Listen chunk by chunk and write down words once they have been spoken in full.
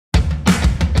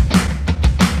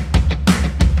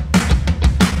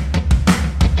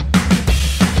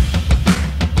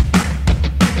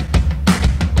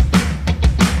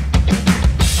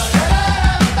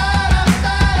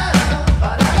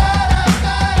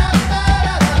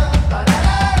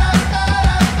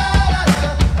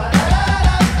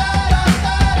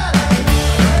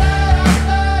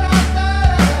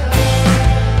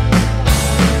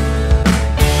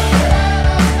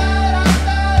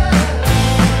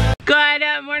Good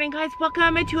morning, guys.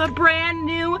 Welcome to a brand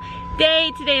new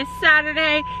day. Today is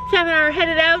Saturday. Sam and I are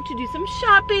headed out to do some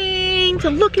shopping,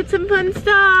 to look at some fun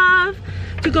stuff,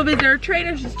 to go visit our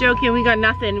traders. Just joking, we got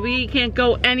nothing. We can't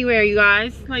go anywhere, you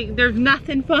guys. Like, there's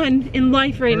nothing fun in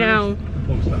life right now.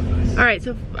 All right,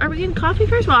 so are we getting coffee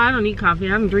first? Well, I don't need coffee.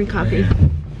 I don't drink coffee.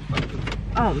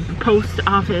 Oh, the post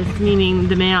office, meaning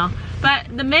the mail.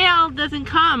 But the mail doesn't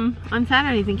come on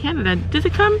Saturdays in Canada. Does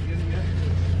it come?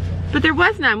 But there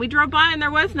was none. We drove by and there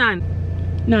was none.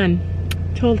 None.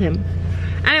 Told him.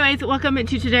 Anyways, welcome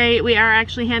to today. We are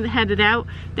actually headed out.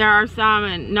 There are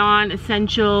some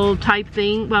non-essential type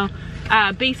thing. Well,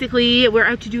 basically we're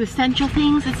out to do essential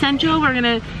things. Essential, we're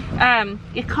gonna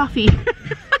get coffee.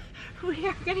 We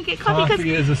are gonna get coffee.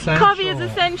 Coffee is essential. Coffee is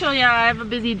essential, yeah. I have a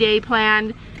busy day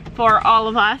planned for all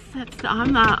of us.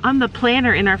 I'm the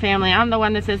planner in our family. I'm the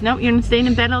one that says, no, you're staying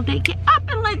in bed all day. Get up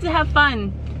and let's have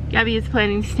fun. Gabby is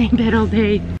planning to stay in bed all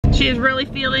day. She is really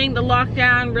feeling the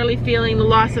lockdown, really feeling the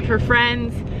loss of her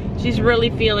friends. She's really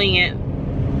feeling it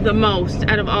the most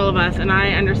out of all of us. And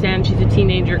I understand she's a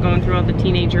teenager going through all the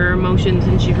teenager emotions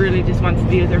and she really just wants to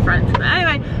be with her friends. But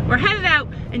anyway, we're headed out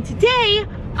and today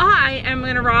I am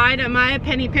gonna ride my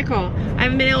Penny Pickle. I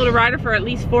haven't been able to ride her for at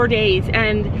least 4 days,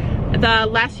 and the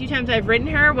last few times I've ridden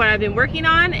her, what I've been working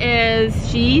on is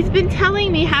she's been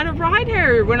telling me how to ride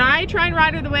her. When I try and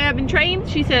ride her the way I've been trained,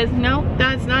 she says, no,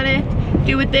 that's not it.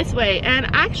 Do it this way. And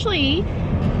actually,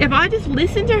 if I just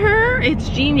listen to her, it's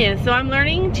genius. So I'm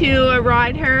learning to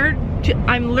ride her.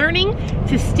 I'm learning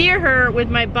to steer her with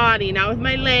my body, not with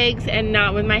my legs and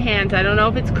not with my hands. I don't know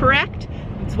if it's correct.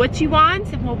 It's what she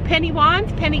wants, and what Penny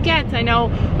wants, Penny gets. I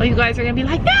know all you guys are gonna be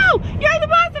like, no, you're the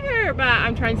boss of her, but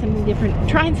I'm trying something different.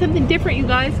 Trying something different, you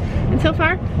guys. And so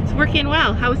far, it's working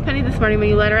well. How was Penny this morning when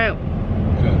you let her out?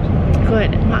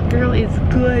 Good. Good. My girl is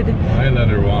good. I let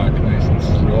her walk nice and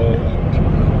slow.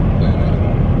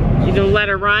 You don't let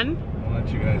her run? I want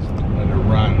you guys to let her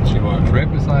run. She walks right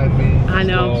beside me. I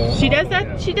know. Slow. She does that.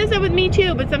 Yeah. She does that with me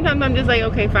too, but sometimes I'm just like,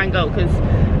 okay, fine, go, because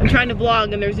I'm trying to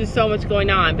vlog and there's just so much going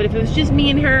on. But if it was just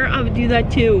me and her, I would do that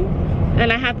too.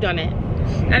 And I have done it.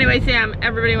 Anyway, Sam,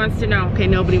 everybody wants to know. Okay,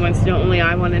 nobody wants to know, only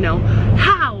I want to know.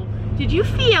 How did you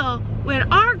feel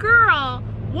when our girl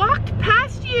walked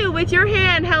past you with your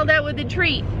hand held out with a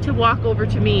treat to walk over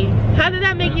to me? How did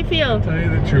that make you feel? I'll tell you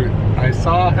the truth. I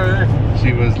saw her.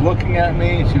 She was looking at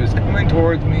me. She was coming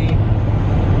towards me.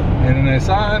 And then I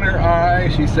saw in her eye,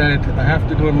 she said, I have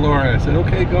to go to Laura. I said,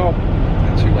 okay, go.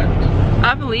 And she went.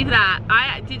 I believe that.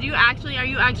 Are you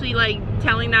actually like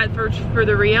telling that for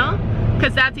the real?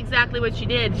 Because that's exactly what she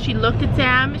did. She looked at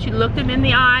Sam, she looked him in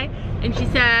the eye, and she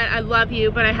said, I love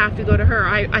you, but I have to go to her.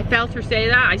 I felt her say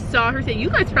that. I saw her say, you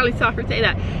guys probably saw her say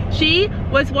that. She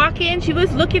was walking, she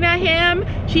was looking at him,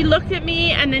 she looked at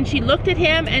me, and then she looked at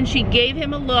him, and she gave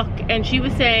him a look, and she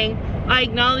was saying, I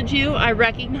acknowledge you, I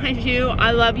recognize you,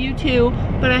 I love you too,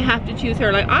 but I have to choose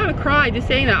her. Like, I'm gonna cry just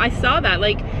saying that. I saw that.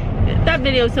 Like, that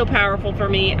video is so powerful for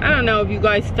me. I don't know if you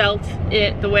guys felt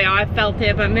it the way I felt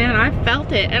it, but man, I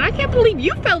felt it. And I can't believe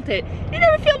you felt it. You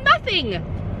never feel nothing.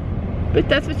 But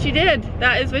that's what she did.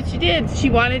 That is what she did. She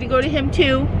wanted to go to him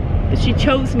too, but she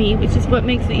chose me, which is what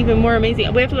makes it even more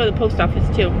amazing. We have to go to the post office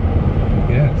too.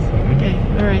 Yes. Okay,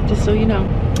 all right, just so you know.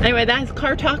 Anyway, that is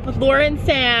car talk with Laura and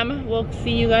Sam. We'll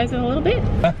see you guys in a little bit.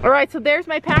 All right, so there's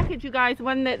my package, you guys,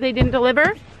 one that they didn't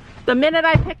deliver. The minute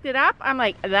I picked it up, I'm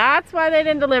like, that's why they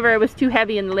didn't deliver. It was too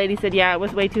heavy, and the lady said, yeah, it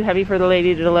was way too heavy for the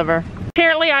lady to deliver.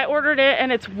 Apparently, I ordered it,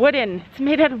 and it's wooden. It's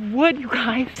made out of wood, you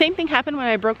guys. Same thing happened when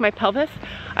I broke my pelvis.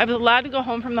 I was allowed to go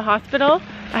home from the hospital.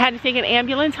 I had to take an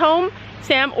ambulance home.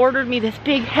 Sam ordered me this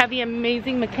big, heavy,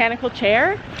 amazing mechanical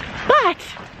chair, but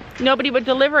nobody would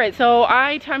deliver it. So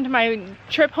I timed my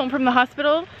trip home from the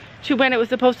hospital to when it was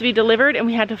supposed to be delivered, and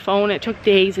we had to phone. It took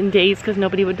days and days because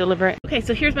nobody would deliver it. Okay,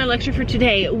 so here's my lecture for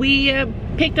today. We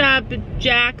picked up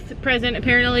Jack's present.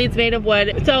 Apparently it's made of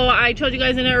wood. So I told you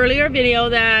guys in an earlier video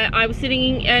that I was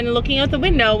sitting and looking out the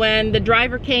window when the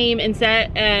driver came and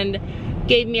sat and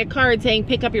gave me a card saying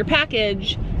pick up your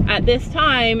package at this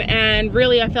time, and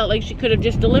really I felt like she could have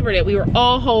just delivered it. We were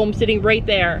all home sitting right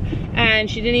there, and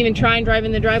she didn't even try and drive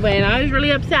in the driveway, and I was really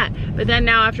upset. But then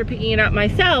now after picking it up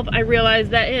myself, I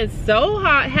realized that it is so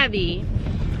heavy,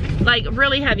 like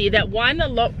really heavy, that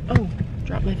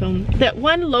dropped my phone. That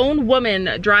one lone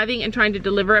woman driving and trying to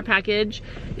deliver a package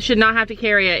should not have to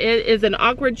carry it. It is an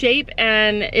awkward shape,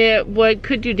 and it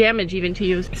could do damage even to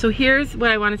you. So here's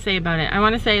what I want to say about it. I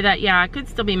want to say that, yeah, I could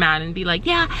still be mad and be like,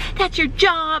 yeah, that's your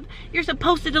job. You're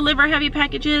supposed to deliver heavy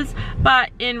packages.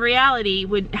 But in reality,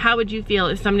 how would you feel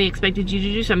if somebody expected you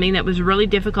to do something that was really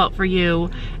difficult for you?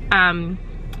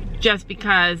 just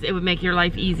because it would make your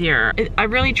life easier. I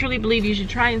really truly believe you should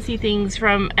try and see things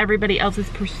from everybody else's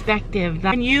perspective.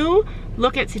 When you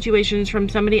look at situations from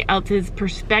somebody else's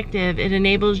perspective, it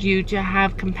enables you to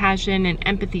have compassion and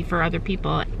empathy for other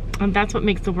people. And that's what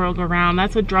makes the world go round.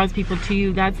 That's what draws people to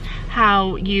you. That's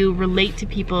how you relate to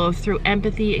people, through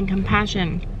empathy and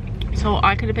compassion. So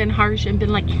I could have been harsh and been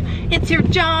like, it's your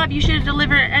job, you should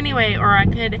deliver it anyway. Or I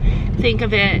could think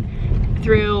of it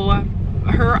through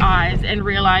her eyes and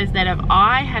realize that if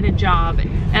I had a job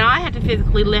and I had to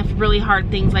physically lift really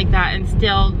hard things like that, and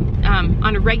still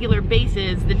on a regular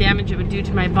basis the damage it would do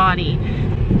to my body.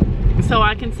 So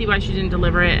I can see why she didn't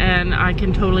deliver it, and I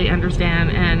can totally understand,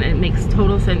 and it makes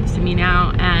total sense to me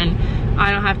now, and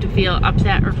I don't have to feel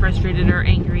upset or frustrated or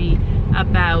angry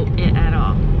about it at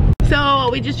all. So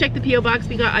we just checked the P.O. box.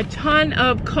 We got a ton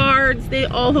of cards. They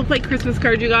all look like Christmas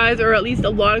cards, you guys, or at least a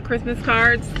lot of Christmas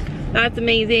cards. That's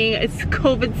amazing. It's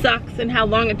COVID sucks and how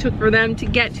long it took for them to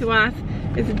get to us.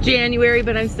 It's January,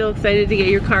 but I'm still excited to get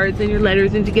your cards and your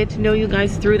letters and to get to know you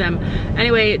guys through them.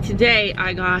 Anyway, today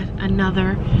I got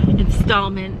another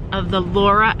installment of the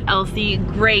Laura, Elsie,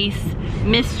 Grace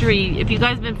mystery. If you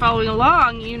guys have been following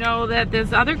along, you know that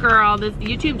this other girl, this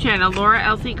YouTube channel, Laura,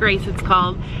 Elsie, Grace it's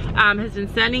called, has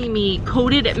been sending me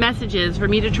coded messages for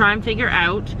me to try and figure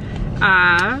out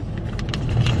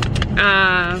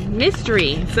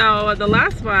mystery. So the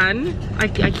last one, I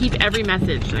keep every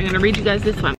message. I'm gonna read you guys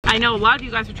this one. I know a lot of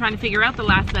you guys are trying to figure out the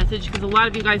last message because a lot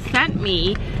of you guys sent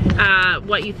me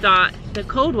what you thought the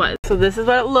code was. So this is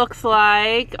what it looks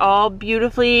like, all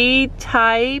beautifully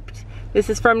typed. This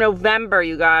is from November,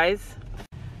 you guys.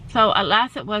 So at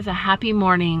last it was a happy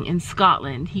morning in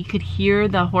Scotland. He could hear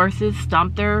the horses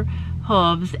stomp their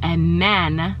hooves and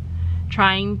men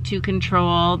trying to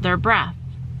control their breath.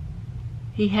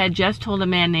 He had just told a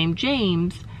man named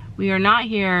James, "We are not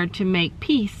here to make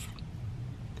peace,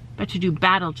 but to do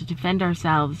battle to defend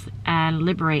ourselves and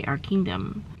liberate our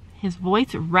kingdom." His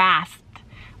voice rasped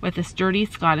with a sturdy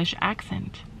Scottish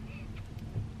accent.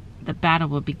 The battle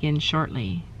will begin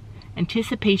shortly.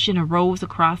 Anticipation arose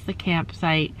across the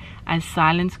campsite as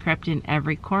silence crept in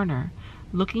every corner,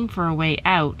 looking for a way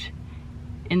out.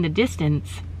 In the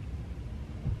distance,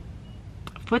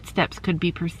 footsteps could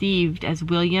be perceived as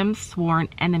William's sworn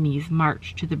enemies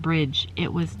marched to the bridge.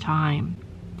 It was time.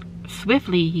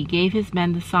 Swiftly he gave his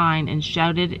men the sign and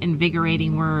shouted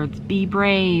invigorating words, "Be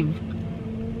brave."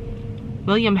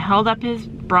 William held up his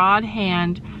broad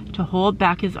hand to hold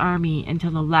back his army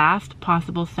until the last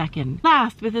possible second.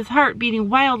 Last, with his heart beating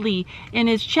wildly in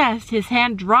his chest, his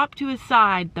hand dropped to his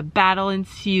side. The battle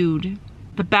ensued.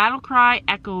 The battle cry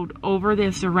echoed over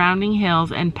the surrounding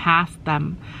hills and past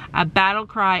them, a battle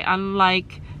cry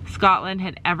unlike Scotland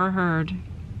had ever heard.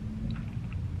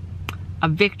 A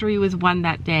victory was won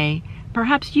that day.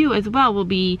 Perhaps you as well will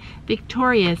be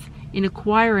victorious in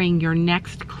acquiring your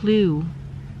next clue.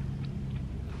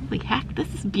 Holy heck,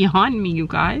 this is beyond me, you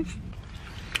guys.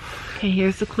 Okay,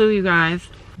 here's the clue, you guys.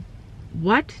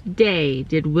 What day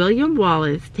did William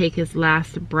Wallace take his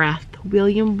last breath?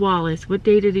 William Wallace, what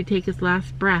day did he take his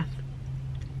last breath?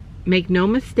 Make no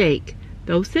mistake,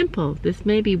 though simple, this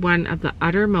may be one of the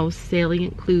uttermost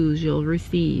salient clues you'll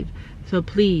receive. So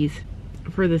please,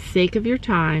 for the sake of your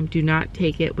time, do not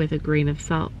take it with a grain of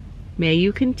salt. May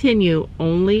you continue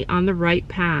only on the right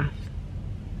path.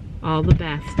 All the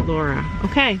best, Laura.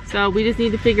 Okay, so we just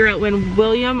need to figure out when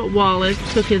William Wallace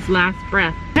took his last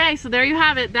breath. Okay, so there you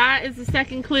have it. That is the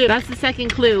second clue. That's the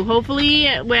second clue. Hopefully,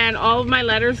 when all of my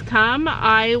letters come,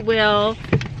 I will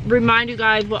remind you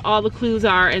guys what all the clues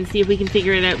are and see if we can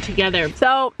figure it out together.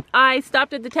 So I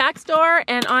stopped at the tack store,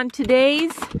 and on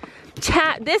today's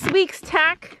this week's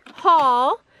tack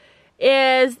haul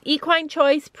is Equine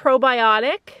Choice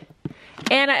Probiotic,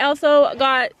 and I also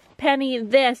got Penny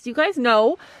this. You guys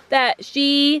know that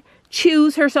she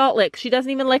chews her salt licks. She doesn't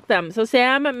even lick them. So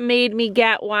Sam made me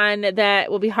get one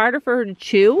that will be harder for her to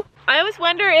chew. I always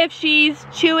wonder if she's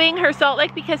chewing her salt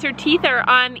lick because her teeth are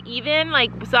uneven,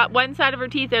 like one side of her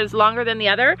teeth is longer than the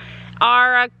other.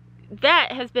 Our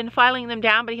vet has been filing them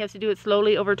down, but he has to do it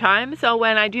slowly over time. So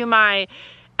when I do my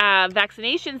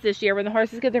vaccinations this year, when the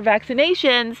horses get their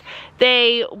vaccinations,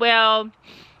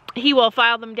 he will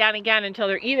file them down again until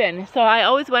they're even. So I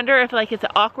always wonder if like it's an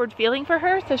awkward feeling for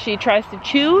her, so she tries to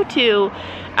chew to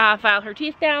file her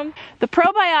teeth down. The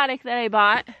probiotic that I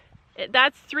bought,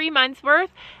 that's 3 months worth.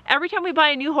 Every time we buy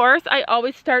a new horse, I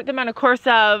always start them on a course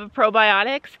of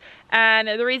probiotics. And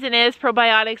the reason is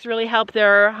probiotics really help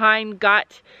their hind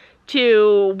gut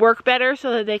to work better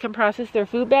so that they can process their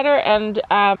food better. And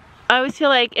I always feel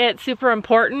like it's super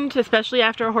important, especially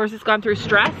after a horse has gone through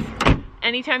stress.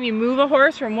 Anytime you move a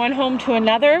horse from one home to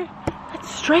another,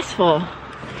 That's stressful.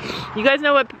 You guys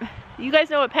know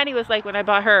what Penny was like when I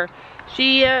bought her.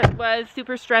 She was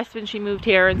super stressed when she moved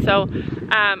here, and so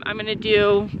I'm gonna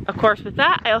do a course with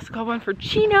that. I also got one for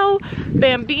Chino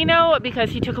Bambino because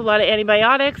he took a lot of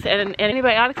antibiotics, and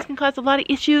antibiotics can cause a lot of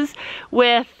issues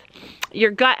with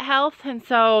your gut health, and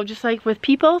so just like with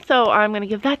people, so I'm gonna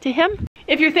give that to him.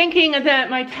 If you're thinking that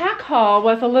my tack haul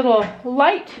was a little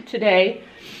light today,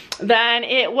 then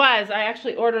it was. I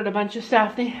actually ordered a bunch of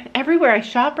stuff. Everywhere I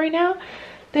shop right now,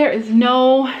 there is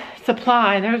no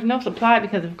supply. There's no supply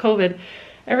because of COVID.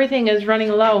 Everything is running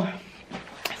low.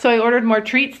 So I ordered more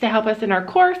treats to help us in our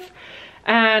course,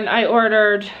 and I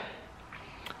ordered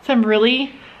some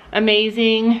really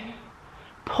amazing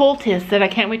poultice that I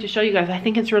can't wait to show you guys. I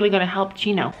think it's really gonna help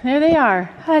Chino. There they are.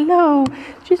 Hello.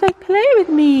 She's like, play with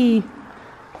me.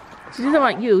 She doesn't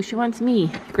want you, she wants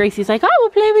me. Gracie's like, I will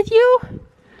play with you.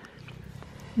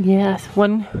 Yes,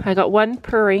 I got one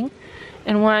purring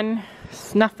and one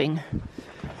snuffing.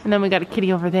 And then we got a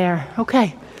kitty over there.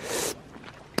 Okay.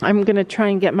 I'm gonna try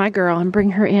and get my girl and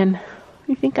bring her in.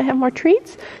 You think I have more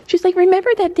treats? She's like, remember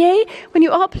that day when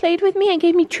you all played with me and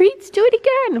gave me treats? Do it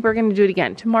again. We're gonna do it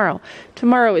again tomorrow.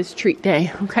 Tomorrow is treat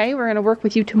day, okay? We're gonna work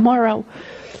with you tomorrow.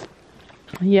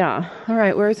 Yeah, all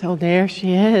right, oh, there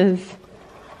she is.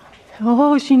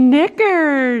 Oh, she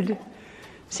nickered.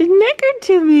 She nickered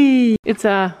to me. It's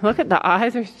look at the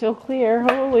eyes are still clear.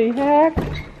 Holy heck.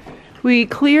 We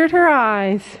cleared her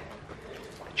eyes.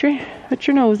 Put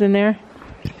your nose in there.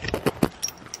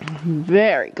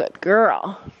 Very good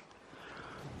girl.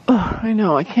 Oh, I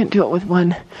know, I can't do it with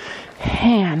one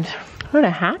hand. What a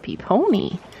happy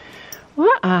pony.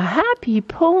 What a happy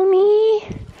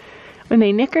pony. When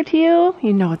they nicker to you,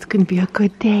 you know it's gonna be a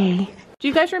good day. Do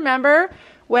you guys remember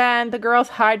when the girls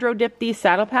hydro dipped these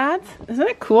saddle pads? Isn't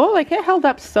it cool? Like, it held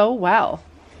up so well.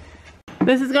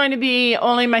 This is going to be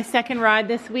only my second ride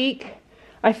this week.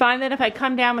 I find that if I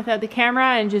come down without the camera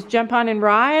and just jump on and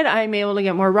ride, I'm able to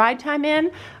get more ride time in.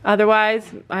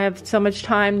 Otherwise, I have so much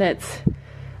time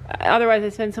otherwise I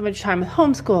spend so much time with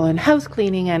homeschool and house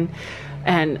cleaning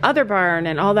and other barn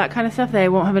and all that kind of stuff that I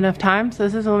won't have enough time. So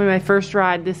this is only my first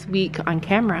ride this week on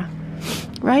camera.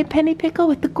 Right, Penny Pickle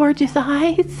with the gorgeous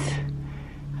eyes?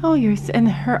 Oh, and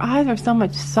her eyes are so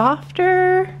much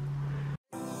softer.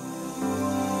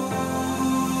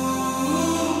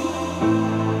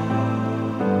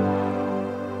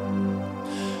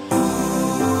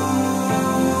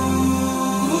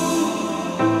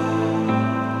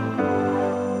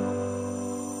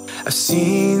 I've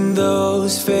seen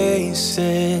those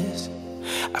faces,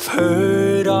 I've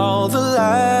heard all the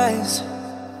lies,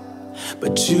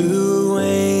 but you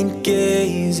ain't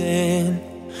gazing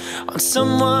on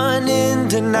someone in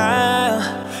denial.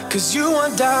 'Cause you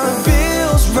want dollar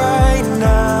bills right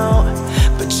now,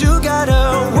 but you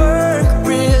gotta work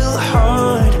real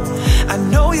hard. I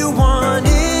know you want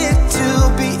it to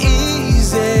be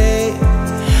easy,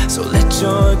 so let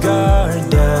your guard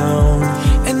down.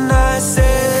 And I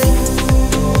said,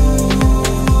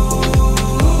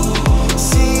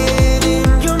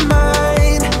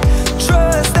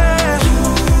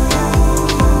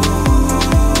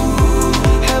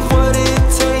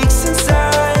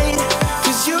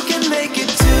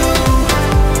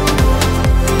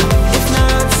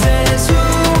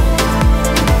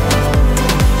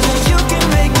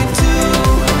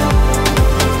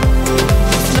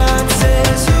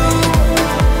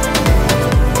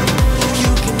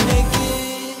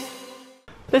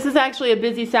 This is actually a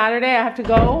busy Saturday. I have to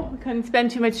go. I couldn't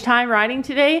spend too much time riding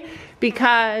today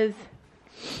because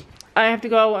I have to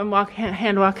go and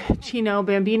hand walk Chino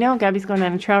Bambino. Gabby's going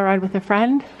on a trail ride with a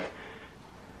friend.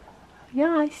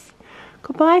 Yes.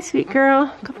 Goodbye, sweet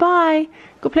girl. Goodbye.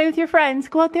 Go play with your friends.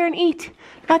 Go out there and eat.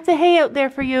 Lots of hay out there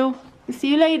for you. See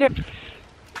you later.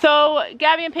 So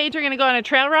Gabby and Paige are gonna go on a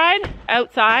trail ride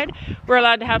outside. We're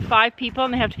allowed to have 5 people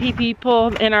and they have to be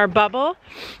people in our bubble.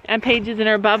 And Paige is in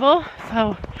our bubble.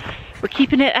 So we're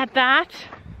keeping it at that.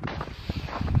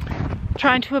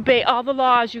 Trying to obey all the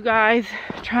laws, you guys.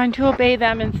 Trying to obey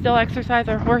them and still exercise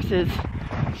our horses.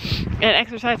 And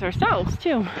exercise ourselves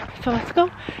too. So let's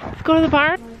go. Let's go to the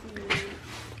barn.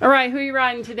 All right, who are you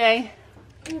riding today?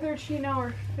 Either Chino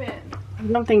or Finn. I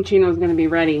don't think Chino's gonna be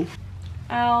ready.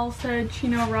 Al said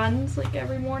Chino runs like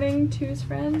every morning to his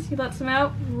friends. He lets them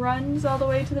out, runs all the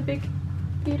way to the big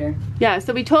feeder. Yeah,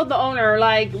 so we told the owner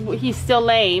like he's still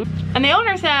lame. And the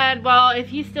owner said, well, if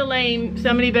he's still lame,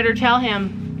 somebody better tell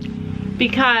him.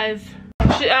 Because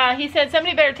he said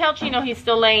somebody better tell Chino he's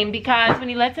still lame because when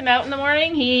he lets him out in the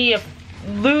morning, he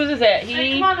loses it.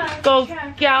 He goes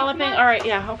galloping. All right,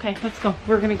 yeah, okay, let's go.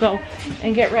 We're gonna go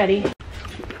and get ready.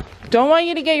 Don't want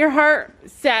you to get your heart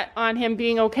set on him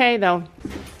being okay though.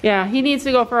 Yeah, he needs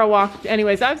to go for a walk.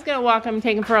 Anyways, I was gonna walk him and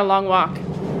take him for a long walk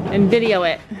and video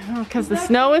it. Because the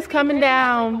snow is coming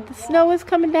down. The snow is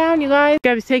coming down, you guys.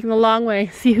 Gabby's taking the long way.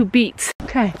 See who beats.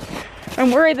 Okay.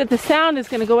 I'm worried that the sound is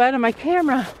gonna go out of my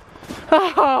camera.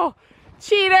 Oh,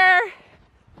 cheater!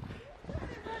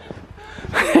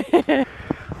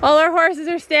 All our horses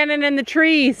are standing in the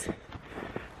trees.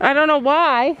 I don't know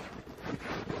why.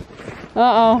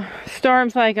 Uh-oh.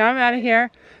 Storm's like, I'm out of here.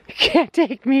 You can't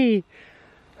take me.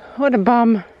 What a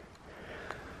bum.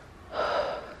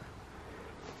 That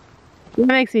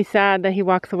makes me sad that he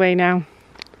walks away now.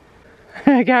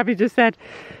 Gabby just said,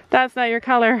 that's not your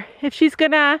color. If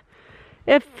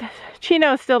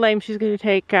Chino's still lame, she's gonna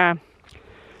take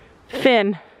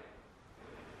Finn.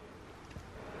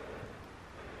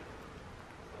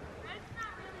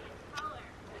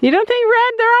 You don't think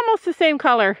red? They're almost the same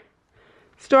color.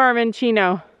 Storm and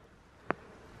Chino. I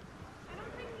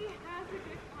don't think he has a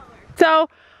good color. So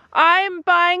I'm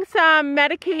buying some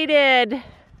medicated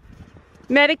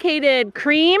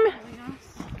cream.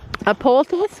 A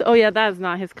poultice. Oh yeah, that is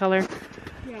not his color.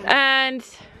 Yeah. And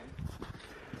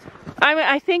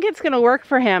I think it's gonna work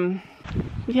for him.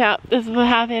 Yeah, this is what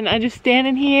happened. I just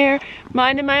standing here,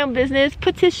 minding my own business,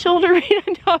 puts his shoulder right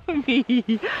on top of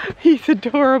me. He's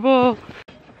adorable.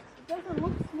 Doesn't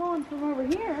look swollen from over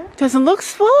here. Doesn't look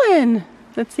swollen.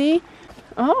 Let's see.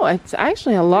 Oh, it's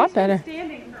actually a lot better.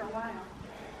 Standing for a while.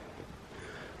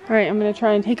 All right, I'm gonna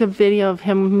try and take a video of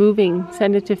him moving.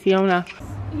 Send it to Fiona.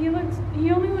 He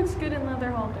only looks good in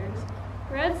leather halters.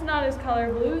 Red's not his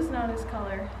color. Blue's not his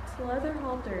color. It's leather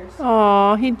halters.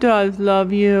 Oh, he does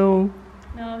love you.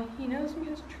 No, he knows me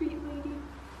as treat lady.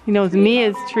 He knows me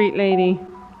as treat lady.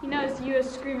 He knows you as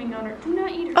screaming on her. Do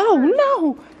not eat her. Oh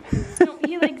no! No,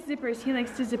 he likes zippers. He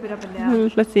likes to zip it up and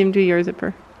down. Let's see him do your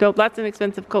zipper. Don't. That's an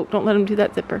expensive coat. Don't let him do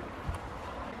that zipper.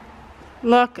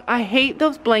 Look, I hate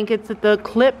those blankets that the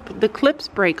clips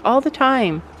break all the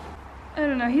time. I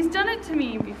don't know. He's done it to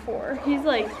me before. He's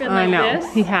like been like I know,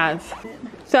 this. he has.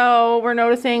 So we're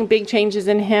noticing big changes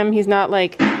in him. He's not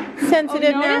like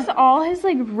sensitive notice now. all his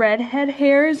like redhead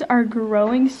hairs are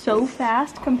growing so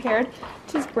fast compared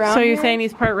to his brown So you're hair. saying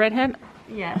he's part redhead?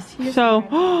 Yes. He is So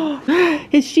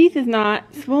his sheath is not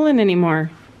swollen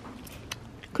anymore.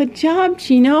 Good job,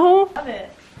 Chino. Love it.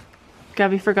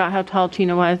 Gabby forgot how tall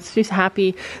Chino was. She's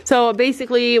happy. So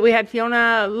basically we had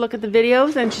Fiona look at the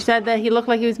videos and she said that he looked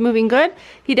like he was moving good.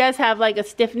 He does have like a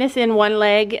stiffness in one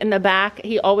leg in the back.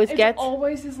 He always gets. It's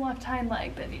always his left hind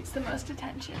leg that needs the most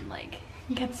attention. Like,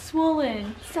 he gets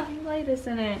swollen, cellulitis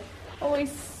in it,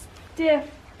 always stiff.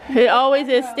 It always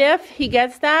is stiff. He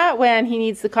gets that when he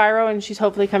needs the chiro, and she's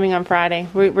hopefully coming on Friday.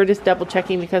 We're just double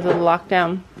checking because of the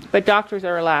lockdown. But doctors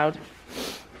are allowed.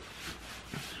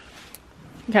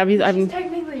 She's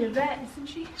technically a vet, isn't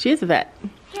she? She is a vet.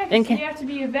 Yeah, because you have to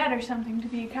be a vet or something to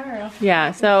be a chiro.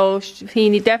 Yeah, so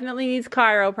he definitely needs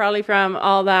chiro, probably from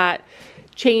all that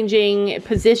changing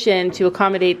position to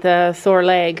accommodate the sore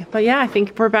leg. But yeah, I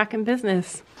think we're back in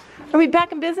business. Are we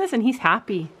back in business? And he's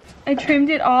happy. I trimmed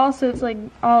it all so it's like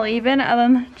all even, and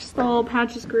then just the little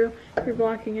patches grew. You're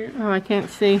blocking it. Oh, I can't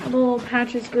see. The little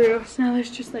patches grew, so now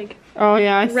there's just like oh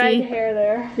yeah, I red see. hair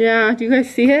there. Yeah, do you guys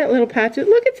see it? Little patches.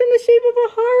 Look, it's in the shape of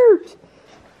a heart.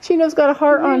 Chino's got a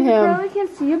heart on You him. probably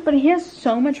can't see it, but he has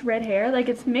so much red hair. Like,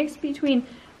 it's mixed between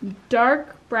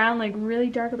dark brown, like really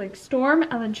dark, like Storm,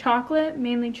 and then chocolate,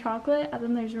 mainly chocolate, and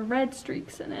then there's red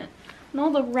streaks in it. And all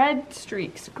the red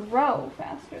streaks grow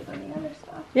faster than the other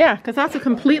stuff. Yeah, because that's a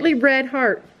completely red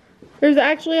heart. There's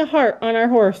actually a heart on our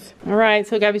horse. All right,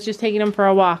 so Gabby's just taking him for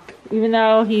a walk. Even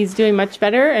though he's doing much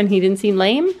better and he didn't seem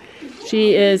lame,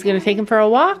 she is going to take him for a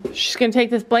walk. She's going to take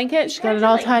this blanket. She's got it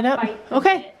all tied up.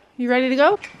 Okay, you ready to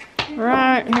go? All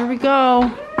right, here we go.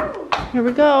 Here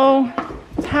we go.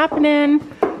 It's happening.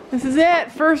 This is it.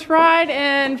 First ride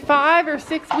in 5 or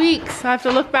 6 weeks. I have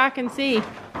to look back and see.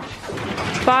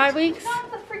 5 weeks?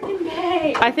 Not the freaking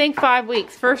bay. I think 5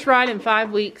 weeks. First ride in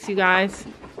 5 weeks, you guys.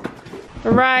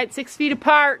 All right, 6 feet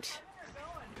apart.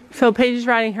 So Paige is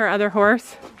riding her other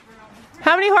horse.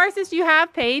 How many horses do you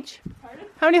have, Paige? Pardon?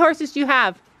 How many horses do you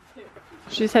have? 2.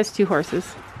 She just has 2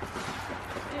 horses.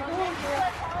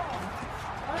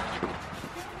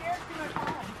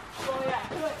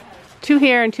 2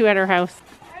 here and 2 at her house.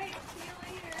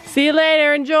 See you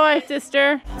later. Enjoy,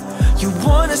 sister. You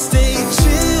wanna stay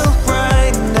chill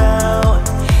right now,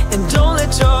 and don't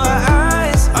let your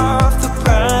eyes off the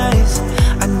prize.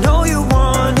 I know you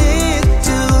want it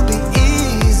to be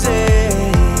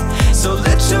easy, so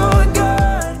let your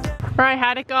guard. All right,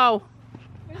 how'd it go?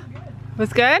 It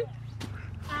was good.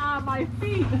 My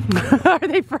feet. Are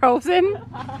they frozen?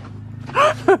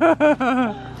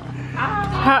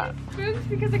 Spooks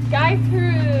because a guy threw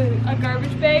a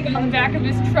garbage bag on the back of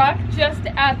his truck just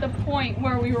at the point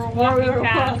where we were walking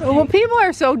past. Well, people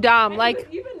are so dumb. Like,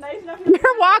 You've been nice enough to they're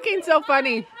walking so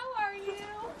funny. How are you?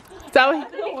 So,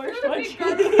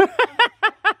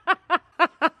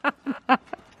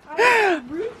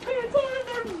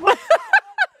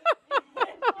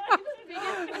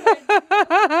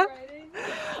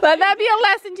 let that be a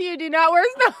lesson to you. Do not wear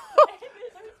snow.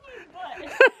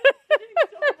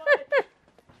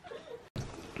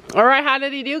 All right, how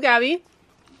did he do, Gabby?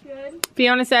 Good.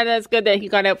 Fiona said it's good that he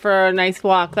got out for a nice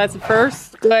walk. That's the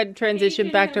first good transition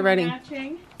back to Reading.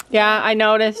 Matching. Yeah, I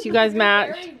noticed you guys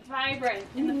matched. Very vibrant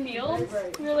in the fields.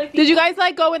 We were like Did you guys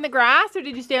like go in the grass or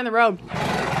did you stay on the road?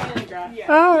 Yeah.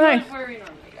 Oh, We nice. went where we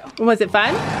normally go. Was it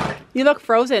fun? You look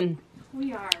frozen.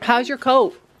 We are. How's your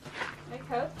coat? My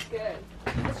coat's good.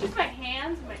 It's just my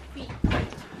hands and my feet.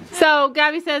 So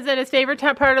Gabby says that his favorite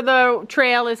part of the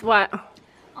trail is what?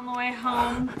 On the way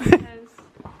home because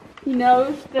he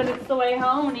knows that it's the way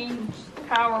home and he just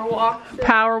power walks.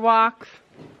 Power walks.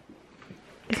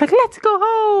 It's like, let's go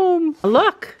home.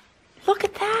 Look. Look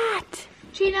at that.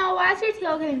 Gino, why is your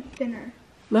tail getting thinner?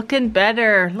 Looking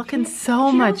better. Looking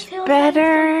so Gino's much tail's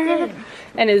better.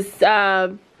 getting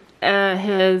so thin. And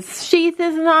his sheath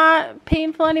is not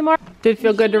painful anymore. Did it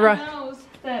feel good to Gino ride? knows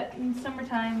that in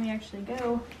summertime we actually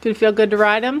go. Did it feel good to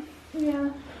ride him? Yeah.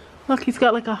 Look, he's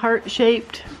got like a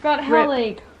heart-shaped. Forgot how Rip.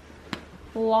 like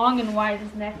long and wide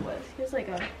his neck was. He has like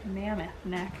a mammoth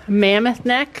neck. Mammoth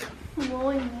neck. A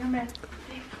woolly mammoth.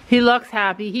 He looks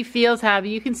happy. He feels happy.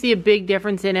 You can see a big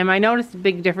difference in him. I noticed a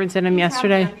big difference in him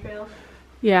yesterday. Happy on trails,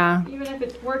 Yeah. even if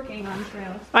it's working on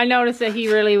trails. I noticed that he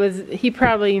really was, he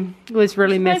probably was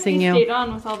really missing He you. stayed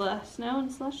on with all the snow and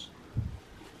slush.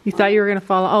 You thought you were going to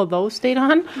fall off? Oh, those stayed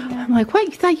on? I'm like, what?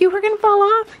 You thought you were going to fall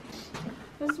off?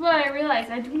 This is what I realized.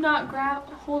 I do not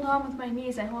hold on with my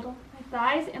knees. I hold on with my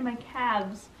thighs and my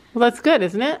calves. Well, that's good,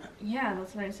 isn't it? Yeah,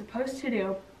 that's what I'm supposed to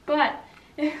do. But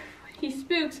if he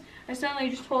spooks, I suddenly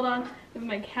just hold on with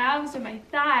my calves and my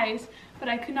thighs, but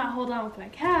I could not hold on with my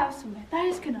calves, so my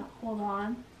thighs could not hold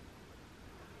on.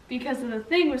 Because the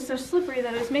thing was so slippery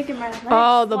that it was making my legs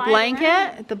Oh, the slide blanket?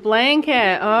 around. The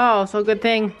blanket. Oh, so good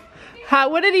thing.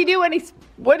 What did he do when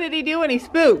he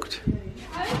spooked?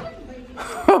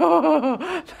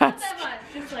 Not that much,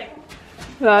 just like...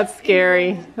 That's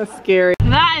scary. That's scary.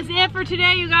 That is it for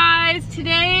today, you guys.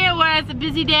 Today was a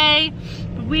busy day.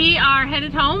 We are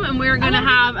headed home and we're gonna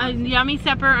have a yummy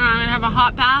supper and I'm gonna have a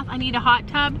hot bath. I need a hot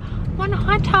tub. I want a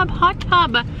hot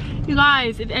tub. You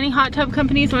guys, if any hot tub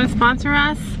companies want to sponsor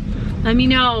us, let me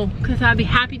know because I'd be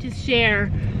happy to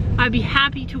share. I'd be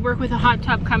happy to work with a hot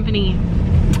tub company.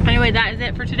 Anyway, that is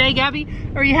it for today. Gabby,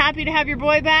 are you happy to have your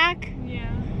boy back? Yeah.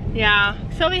 Yeah.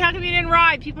 Sylvie, how come you didn't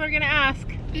ride? People are gonna ask.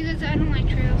 Because I don't like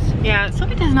trails. Yeah,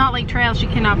 Sylvie does not like trails. She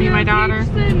cannot be my daughter.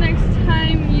 The next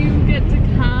time you get to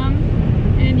come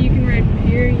and you can ride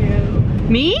Furio.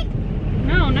 Me?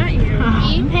 No, not you.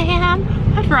 Oh, man.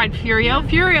 I'd ride Furio.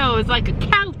 Furio is like a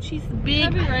couch. He's big,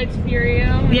 Abby rides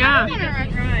Furio. Yeah. I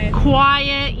don't ride.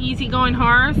 quiet, easygoing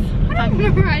horse. I don't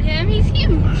want to ride him. He's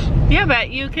huge. Yeah, but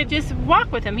you could just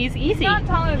walk with him. He's easy. Not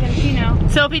taller than Gino.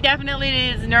 Sophie definitely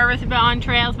is nervous about on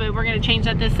trails, but we're going to change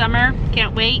that this summer.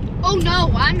 Can't wait. Oh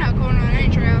no, I'm not going on any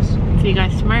trails. See you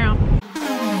guys tomorrow.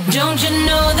 Don't you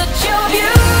know that you're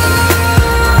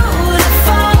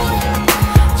beautiful,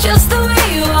 just the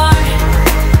way you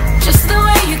are, just the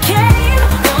way you came.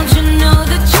 Don't you know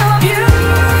that you're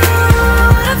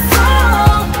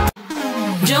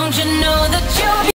beautiful? Don't you know